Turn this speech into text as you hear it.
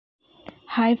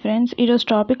Hi friends, ఈరోజు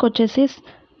topic వచ్చేసి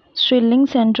Stirling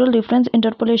central difference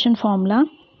interpolation formula.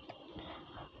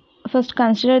 First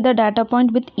consider the data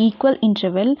point with equal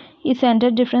interval. ఈ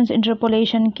centre difference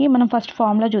ఇంటర్పోలేషన్కి మనం first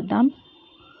formula చూద్దాం.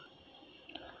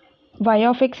 y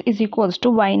of x is equals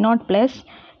to y0 plus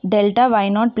delta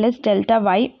y0 plus delta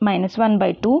y minus 1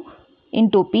 by 2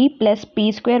 into p plus p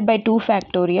square by 2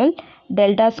 factorial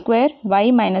delta square y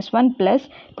minus 1 plus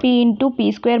p into p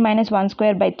square minus 1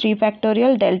 square by 3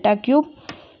 factorial delta cube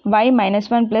y minus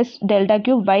 1 plus delta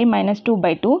cube y minus 2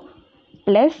 by 2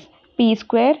 plus p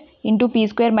square into p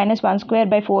square minus 1 square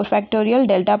by 4 factorial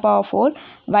delta power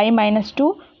 4 y minus 2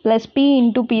 plus p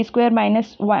into p square minus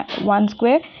 1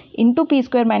 square into p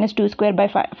square minus 2 square by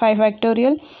 5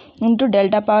 factorial into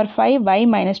delta power 5 y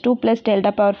minus 2 plus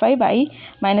delta power 5 y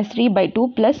minus 3 by 2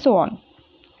 plus so on,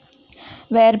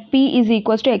 where p is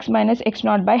equals to x minus x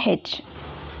naught by h.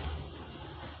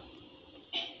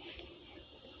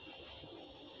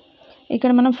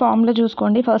 ఇక్కడ మనం formula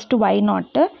చూసుకోండి. First why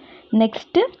not,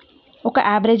 next ఒక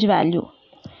average value,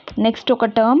 next ఒక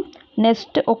term,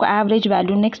 next ఒక average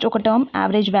value, next ఒక term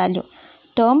average value,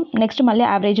 term next మళ్ళీ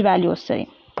average value వస్తుంది.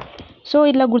 So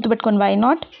ఇట్లా గుర్తుపెట్టుకోండి. Why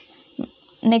not,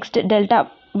 next delta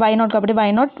Y not కాబట్టి why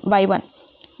not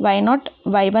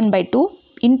why one by 2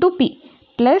 into P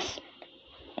plus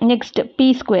next P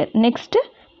square, next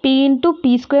P into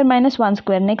P square minus 1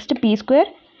 square, next P square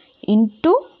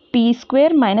into P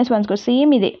square minus 1 square,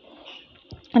 same ఇదే.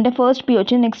 అంటే first P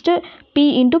వచ్చింది, next P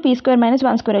into P square minus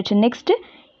 1 square వచ్చింది, next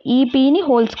ఈ పీని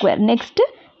whole square, next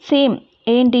same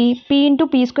ఏంటి P into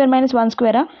P square minus 1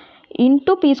 స్క్వేరా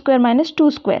into P square minus 2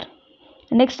 square,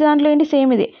 next దాంట్లో ఏంటి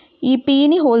same ఇదే ఈ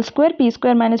పీని whole square P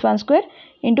square minus 1 square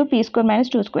into P square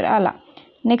minus 2 square అలా.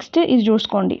 Next ఇది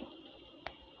చూసుకోండి,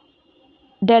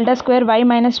 delta square y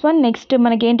minus 1, next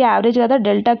మనకి ఏంటి యావరేజ్ కదా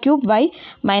delta cube y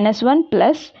minus 1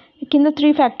 plus కింద 3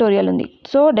 ఫ్యాక్టోరియల్ ఉంది,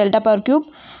 so delta power cube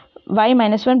y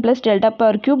minus 1 plus delta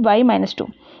power cube y minus 2,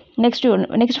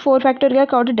 next 4 factorial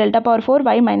కాబట్టి delta power 4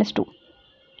 y minus 2,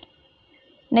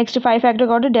 next 5 factor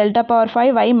కాబట్టి delta power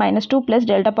 5 y minus 2 plus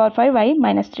delta power 5 y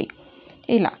minus 3.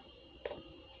 ఇలా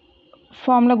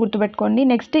formula గుర్తుపెట్టుకోండి.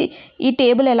 Next ఈ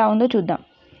table ఎలా ఉందో చూద్దాం.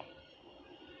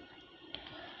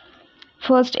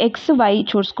 First X why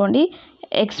చూసుకోండి,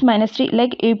 X minus 3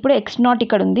 like ఇప్పుడు ఎక్స్ నాట్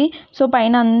ఇక్కడ ఉంది, సో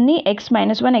పైన అన్ని X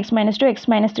minus 1 X minus 2 X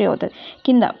minus 3 అవుతుంది,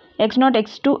 కింద ఎక్స్ నాట్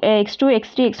ఎక్స్2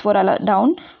 ఎక్స్3 ఎక్స్4 అలా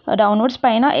డౌన్వర్డ్స్,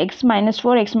 పైన ఎక్స్ మైనస్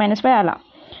 4 ఎక్స్ మైనస్ 5 అలా.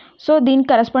 సో దీనికి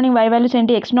కరస్పాండింగ్ వై వాల్యూస్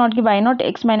ఏంటి X నాట్కి why not,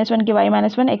 X minus 1కి వై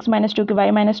మైనస్ 1, ఎక్స్ మైనస్ 2కి వై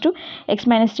మైనస్ 2, ఎక్స్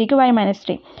మైనస్ 3కి వై మైనస్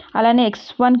 3, అలానే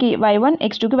x1కి y1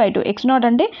 x2కి y2. ఎక్స్ నాట్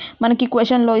అంటే మనకి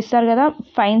క్వశ్చన్లో ఇస్తారు కదా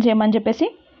ఫైన్ చేయమని చెప్పేసి,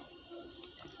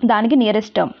 దానికి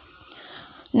నియరెస్ట్ టర్మ్.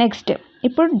 నెక్స్ట్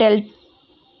ఇప్పుడు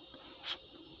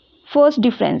first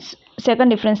difference,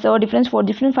 second difference, third difference, fourth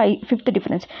difference, fifth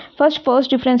difference. First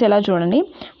difference ఎలా చూడండి.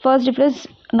 ఫస్ట్ డిఫరెన్స్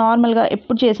నార్మల్గా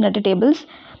ఎప్పుడు చేసినట్టు tables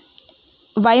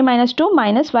y minus 2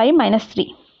 minus y minus 3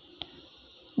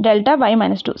 delta y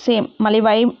minus 2, same మళ్ళీ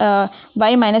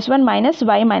y minus 1 minus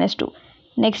y minus 2.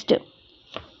 Next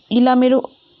ఇలా మీరు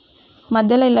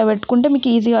మధ్యలో ఇలా పెట్టుకుంటే మీకు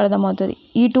ఈజీగా అర్థమవుతుంది.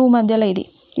 ఈ 2 మధ్యలో ఇది,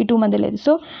 ఈ 2 మధ్యలో ఇది.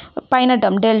 సో పైన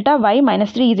term delta y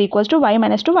minus 3 is equals to y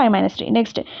minus 2 y minus 3,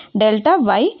 next delta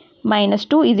y minus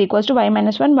 2 is equals to y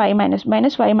minus 1 y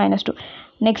minus y minus 2,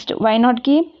 next y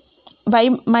నాట్కి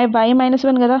y minus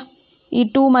 1 కదా ఈ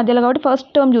 2 మధ్యలో కాబట్టి ఫస్ట్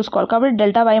టర్మ్ చూసుకోవాలి, కాబట్టి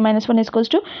delta y minus 1 equals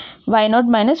to y not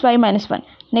minus y minus 1,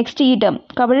 next ఈ term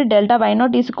కాబట్టి delta y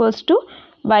not equals to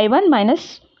y1 minus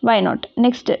y not,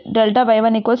 next delta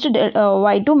y1 equals to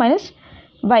y2 minus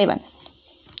y1.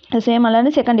 Same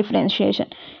అలానే second differentiation.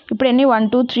 ఇప్పుడు ఎన్ని 1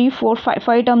 2 3 4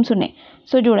 5 terms ఉన్నాయి.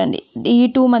 So చూడండి ఈ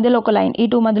 2 మధ్యలో ఒక లైన్, ఈ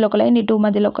 2 మధ్యలో ఒక లైన్, ఈ 2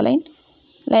 మధ్యలో ఒక లైన్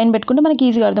పెట్టుకుంటే మనకి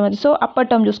ఈజీగా అర్థమవుతుంది. సో అప్పర్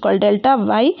టర్మ్ చూసుకోవాలి, డెల్టా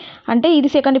వై అంటే ఇది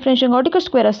సెకండ్ డిఫరెన్షియేషన్ కాబట్టి ఇక్కడ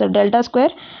స్క్వేర్ వస్తుంది, delta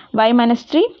square y minus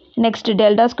 3, next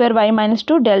delta square y minus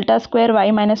 2, delta square y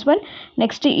minus 1,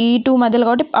 next ఈ 2 మధ్యలో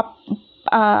కాబట్టి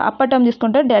అప్పర్ టర్మ్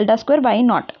తీసుకుంటే డెల్టా స్క్వేర్ వై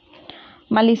నాట్,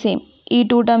 మళ్ళీ సేమ్ ఈ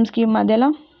 2 టర్మ్స్కి మధ్యలో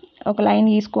ఒక లైన్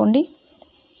తీసుకోండి.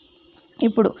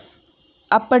 ఇప్పుడు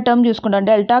అప్పర్ టర్మ్ చూసుకుంటాం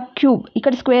డెల్టా క్యూబ్,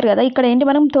 ఇక్కడ స్క్వేర్ కదా, ఇక్కడ ఏంటి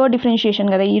మనం థర్డ్ డిఫరెన్షియేషన్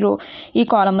కదా ఈ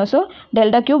కాలంలో, so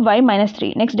delta cube y minus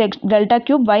 3, next delta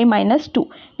cube y minus 2,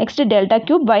 next delta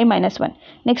cube y minus 1,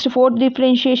 next fourth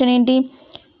differentiation ఏంటి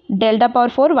delta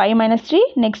power 4 y minus 3,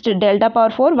 next delta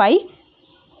power 4 y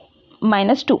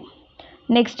minus 2,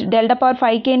 next delta power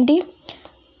 5కి ఏంటి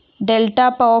delta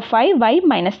power 5 y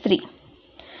minus 3.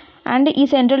 And ఈ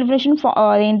central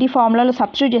differentiation ఏంటి ఫార్ములాలో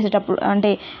substitute చేసేటప్పుడు అంటే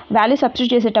value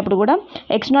substitute చేసేటప్పుడు కూడా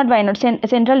X not why not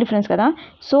central difference కదా,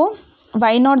 సో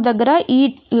వై నాట్ దగ్గర ఈ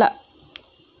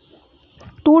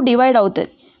 2 డివైడ్ అవుతుంది,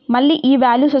 మళ్ళీ ఈ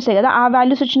వాల్యూస్ వస్తాయి కదా, ఆ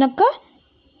వాల్యూస్ వచ్చినాక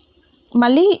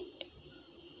మళ్ళీ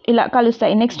ఇలా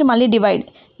కలుస్తాయి, నెక్స్ట్ మళ్ళీ డివైడ్,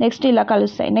 నెక్స్ట్ ఇలా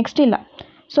కలుస్తాయి, నెక్స్ట్ ఇలా.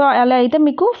 సో అలా అయితే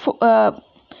మీకు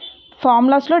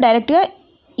ఫార్ములాస్లో డైరెక్ట్గా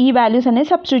ఈ వాల్యూస్ అనేది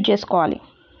సబ్స్టిట్యూట్ చేసుకోవాలి.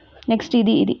 నెక్స్ట్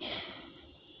ఇది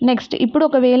నెక్స్ట్ ఇప్పుడు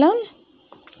ఒకవేళ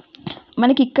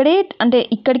మనకి ఇక్కడే అంటే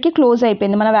ఇక్కడికి క్లోజ్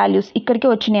అయిపోయింది మన వాల్యూస్, ఇక్కడికి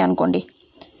వచ్చినాయి అనుకోండి.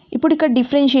 ఇప్పుడు ఇక్కడ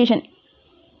డిఫరెన్షియేషన్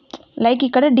లైక్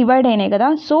ఇక్కడ డివైడ్ అయినాయి కదా,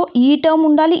 సో ఈ టర్మ్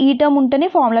ఉండాలి, ఈ టర్మ్ ఉంటేనే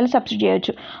ఫార్ములాలో సబ్స్టిట్యూట్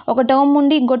చేయొచ్చు. ఒక టర్మ్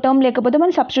ఉండి ఇంకో టర్మ్ లేకపోతే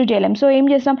మనం సబ్స్టిట్యూట్ చేయలేం. సో ఏం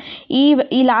చేస్తాం,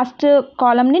 ఈ లాస్ట్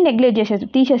కాలమ్ని నెగ్లెక్ట్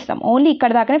చేసేస్తాం, తీసేస్తాం. ఓన్లీ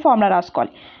ఇక్కడ దాకానే ఫార్ములా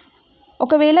రాసుకోవాలి.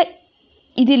 ఒకవేళ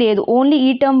ఇది లేదు, ఓన్లీ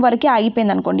ఈ టర్మ్ వరకే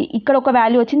ఆగిపోయింది అనుకోండి, ఇక్కడ ఒక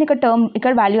వాల్యూ వచ్చింది,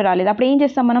 ఇక్కడ వాల్యూ రాలేదు, అప్పుడు ఏం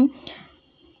చేస్తాం మనం,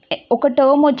 ఒక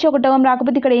టర్మ్ వచ్చి ఒక టర్మ్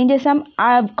రాకపోతే ఇక్కడ ఏం చేస్తాం, ఆ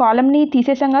కాలమ్ని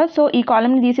తీసేసాం కదా, సో ఈ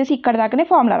కాలమ్ని తీసేసి ఇక్కడ దాకానే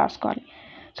ఫార్ములా రాసుకోవాలి.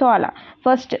 సో అలా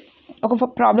ఫస్ట్ ఒక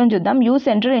ప్రాబ్లం చూద్దాం. Use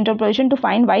central interpolation to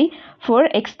find y for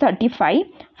x35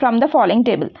 from the following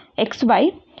table.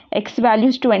 x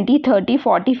values 20, 30,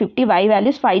 40, 50, y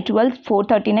values 5, 12,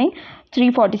 439,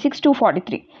 346,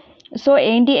 243. So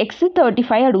ఏంటి,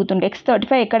 x35 అడుగుతుండే.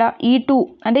 x35 ఎక్కడ, E2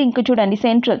 అంటే ఇంకా చూడండి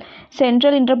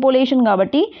సెంట్రల్ ఇంటర్పోలేషన్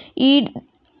కాబట్టి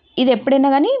ఇది ఎప్పుడైనా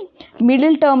కానీ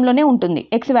మిడిల్ టర్మ్లోనే ఉంటుంది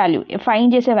x వాల్యూ,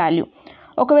 ఫైండ్ చేసే వాల్యూ.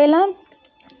 ఒకవేళ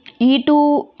E2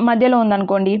 మధ్యలో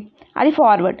ఉందనుకోండి అది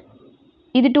ఫార్వర్డ్,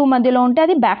 ఇది 2 మధ్యలో ఉంటే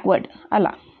అది బ్యాక్వర్డ్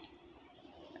అలా.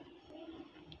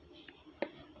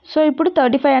 సో ఇప్పుడు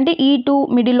 35 అంటే E2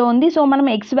 మిడిల్లో ఉంది. సో మనం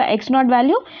x0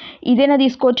 వాల్యూ ఇదైనా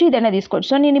తీసుకోవచ్చు.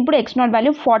 సో నేను ఇప్పుడు x0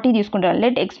 వాల్యూ 40 తీసుకుంటాను.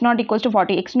 Let x0 equals to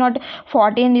 40. x0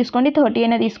 40 అని తీసుకోండి, 30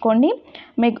 అయినా తీసుకోండి,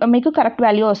 మీకు కరెక్ట్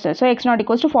వాల్యూ వస్తుంది. So x0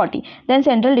 equals to 40. Then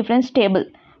central difference table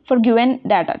for given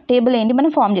data. Table ఏంటి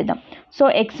మనం ఫామ్ చేద్దాం. So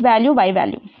x value, y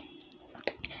value,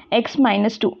 x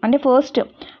 -2 అంటే ఫస్ట్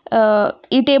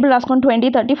ఈ టేబుల్ రాసుకొని 20,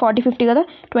 30, 40, 50 కదా,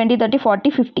 20, 30, 40,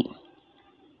 50.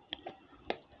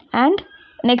 And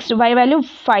next y value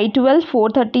 5, 12,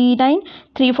 439,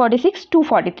 346,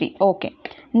 243. Okay.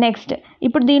 Next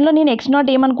ఇప్పుడు దీనిలో నేను x0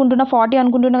 ఏమనుకుంటున్నా, 40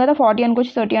 అనుకుంటున్నా కదా, 40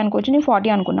 అనుకోవచ్చు, 30 అనుకోవచ్చు, నేను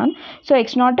 40 అనుకున్నాను. సో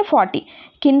x0 40,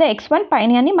 కింద x1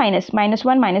 పైన అని -1,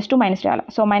 -2, మైనస్ చేయాలి.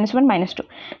 సో -1, -2.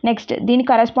 నెక్స్ట్ దీని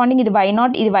కరెస్పాండింగ్ ఇది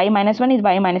y0, ఇది y -1, ఇది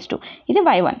y -2, ఇది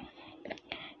y1.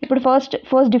 ఇప్పుడు ఫస్ట్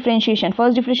డిఫరెన్షియేషన్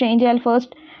ఏం చేయాలి,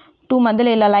 ఫస్ట్ 2 మధ్యలో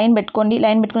ఇలా లైన్ పెట్టుకోండి.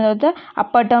 లైన్ పెట్టుకున్న తర్వాత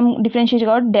అప్పర్ టర్మ్ డిఫరెన్షియేషన్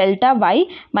కాబట్టి delta y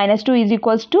 -2 is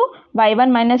equals to y1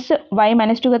 minus y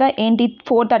 -2 కదా, ఏంటి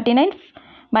 439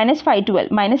 - 512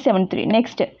 -73.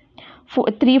 Next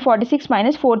 346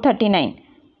 - 439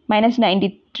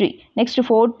 -93. Next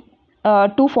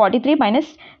 243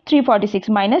 - 346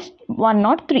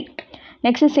 -103.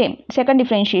 Next same second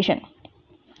differentiation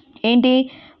ఏంటి,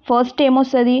 ఫస్ట్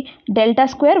ఏమొస్తుంది delta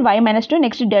square y -2,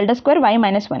 next delta square y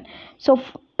 -1. So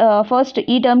first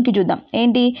ఈ టర్మ్కి చూద్దాం,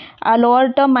 ఏంటి ఆ lower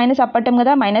term minus upper term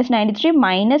కదా, -93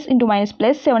 minus into minus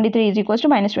plus 73 is equals to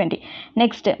 -20.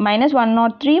 Next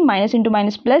 -103 minus into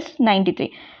minus plus 93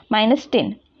 -10.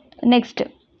 Next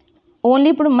only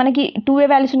ఇప్పుడు మనకి 2a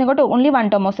values ఉన్నాయి కాబట్టి ఓన్లీ 1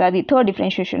 టర్మ్ వస్తుంది, అది థర్డ్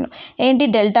డిఫరెన్షియేషన్లో. ఏంటి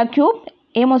డెల్టా క్యూబ్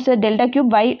ఏమొస్తుంది, delta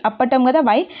cube y upper term కదా,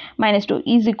 y -2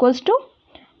 is equals to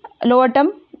lower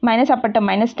term minus upper term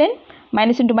 -10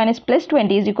 minus into minus plus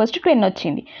 20 is equals to 10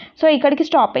 వచ్చింది. సో ఇక్కడికి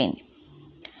స్టాప్ అయింది.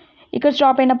 ఇక్కడ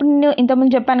స్టాప్ అయినప్పుడు నేను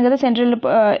ఇంతకుముందు చెప్పాను కదా సెంట్రల్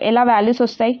ఎలా వాల్యూస్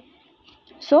వస్తాయి.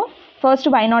 సో ఫస్ట్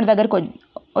y0 దగ్గరకు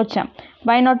వచ్చాం,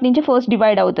 y0 నుంచి ఫస్ట్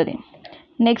డివైడ్ అవుతుంది,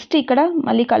 నెక్స్ట్ ఇక్కడ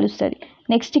మళ్ళీ కలుస్తుంది,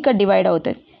 నెక్స్ట్ ఇక్కడ డివైడ్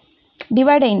అవుతుంది,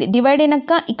 డివైడ్ అయింది. డివైడ్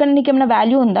అయినాక ఇక్కడ నీకు ఏమైనా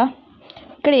వాల్యూ ఉందా,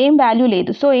 ఇక్కడ ఏం వాల్యూ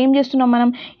లేదు. సో ఏం చేస్తున్నాం మనం,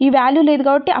 ఈ వాల్యూ లేదు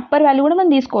కాబట్టి అప్పర్ వాల్యూ కూడా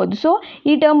మనం తీసుకోవద్దు. సో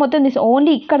ఈ టర్మ్ మొత్తం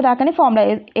ఓన్లీ ఇక్కడ దాకానే ఫార్ములా,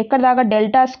 ఎక్కడ దాకా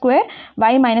డెల్టా స్క్వేర్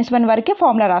y -1 వరకే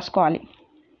ఫార్ములా రాసుకోవాలి.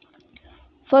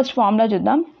 ఫస్ట్ ఫార్ములా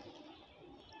చూద్దాం.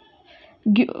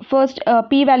 ఫస్ట్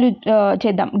p వాల్యూ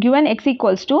చేద్దాం. గివెన్ x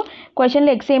ఈక్వల్స్ టు,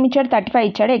 క్వశ్చన్లో x ఏమి ఇచ్చాడు 35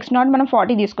 ఇచ్చాడు, x0 మనం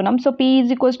 40 తీసుకున్నాం. So p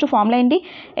is equals to formula ఏంటి,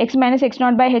 x -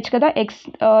 x0/h కదా, x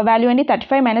వాల్యూ ఏంటి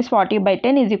 35 -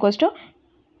 40/10 is equals to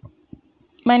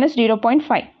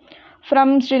 -0.5. From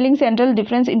Stirling central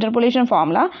difference interpolation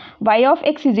formula, y of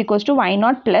x is equals to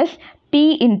y0 plus p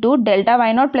into delta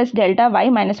y0 plus delta y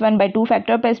 -1 by 2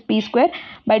 factor plus p square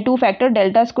by 2 factor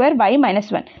delta square y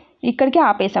 -1. ఇక్కడికి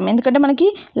ఆపేసాం ఎందుకంటే మనకి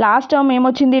last term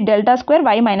ఏమొచ్చింది delta square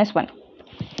y -1.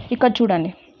 ఇక్కడ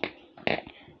చూడండి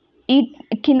ఈ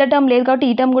కింద term లేదు కాబట్టి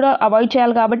ఈ టర్మ్ కూడా అవాయిడ్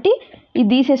చేయాలి కాబట్టి ఇది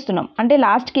తీసేస్తున్నాం. అంటే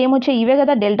లాస్ట్కి ఏమొచ్చాయి ఇవే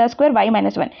కదా డెల్టా స్క్వేర్ y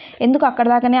 -1. ఎందుకు అక్కడ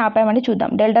దాకానే ఆపామంటే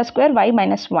చూద్దాం. డెల్టా స్క్వేర్ y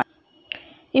 -1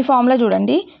 ఈ ఫార్ములా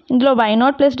చూడండి. ఇందులో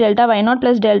y0 plus delta y0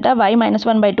 plus delta y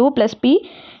 -1/2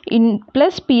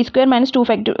 plus p square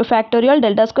 -2 factorial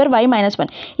delta square y -1.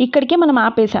 ఇక్కడికే మనం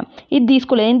ఆపేసాం. ఇది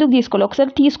తీసుకోలేదు. ఎందుకు తీసుకోలేదు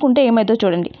ఒకసారి తీసుకుంటే ఏమవుతుందో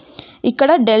చూడండి. ఇక్కడ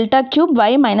డెల్టా క్యూబ్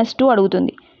y -2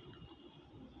 అడుగుతుంది.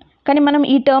 కానీ మనం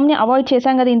ఈ టర్మ్ని అవాయిడ్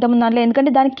చేసాం కదా ఇంతకుముందు దాంట్లో,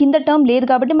 ఎందుకంటే దాని కింద టర్మ్ లేదు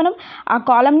కాబట్టి మనం ఆ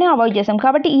కాలమ్ని అవాయిడ్ చేసాం,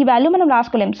 కాబట్టి ఈ వాల్యూ మనం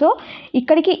రాసుకోలేం. సో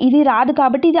ఇక్కడికి ఇది రాదు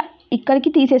కాబట్టి ఇది ఇక్కడికి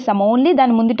తీసేస్తాం, ఓన్లీ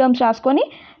దాని ముందు టర్మ్స్ రాసుకొని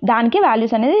దానికి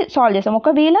వాల్యూస్ అనేది సాల్వ్ చేస్తాం.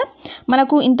 ఒకవేళ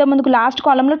మనకు ఇంతకుముందుకు లాస్ట్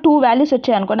కాలంలో 2 వాల్యూస్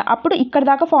వచ్చాయి అనుకోండి, అప్పుడు ఇక్కడ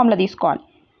దాకా ఫార్ములా తీసుకోవాలి,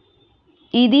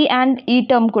 ఇది అండ్ ఈ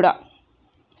టర్మ్ కూడా,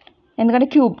 ఎందుకంటే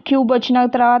క్యూబ్ వచ్చిన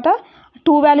తర్వాత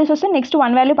 2 వాల్యూస్ వస్తే నెక్స్ట్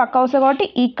 1 వాల్యూ పక్కా వస్తుంది కాబట్టి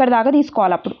ఇక్కడ దాకా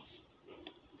తీసుకోవాలి అప్పుడు.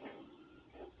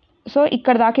 సో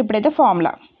ఇక్కడ దాకా ఇప్పుడైతే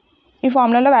ఫార్ములా, ఈ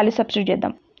ఫార్ములాలో వాల్యూ సబ్స్టిట్యూట్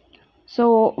చేద్దాం. So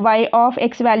y of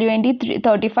x value ఏంటి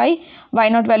 35,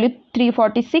 y0 value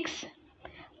 346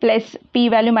 plus p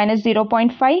value minus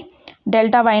 0.5,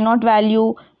 delta y0 value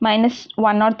minus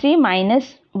 103 minus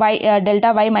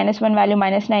delta y minus 1 value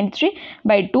minus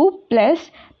 93/2 plus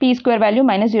p square value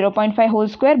minus 0.5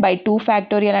 whole square by 2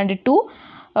 factorial అంటే 2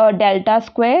 delta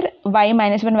square y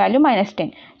minus 1 value minus 10.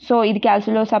 So ఇది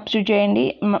క్యాల్సిలో substitute చేయండి,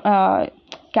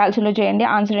 క్యాల్సిలో చేయండి,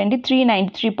 answer ఏంటి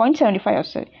 393.75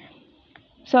 వస్తుంది.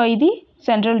 So ఇది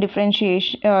central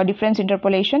difference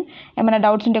interpolation. ఏమైనా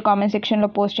doubts ఉంటే comment సెక్షన్లో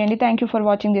పోస్ట్ చేయండి. Thank you for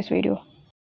watching this video.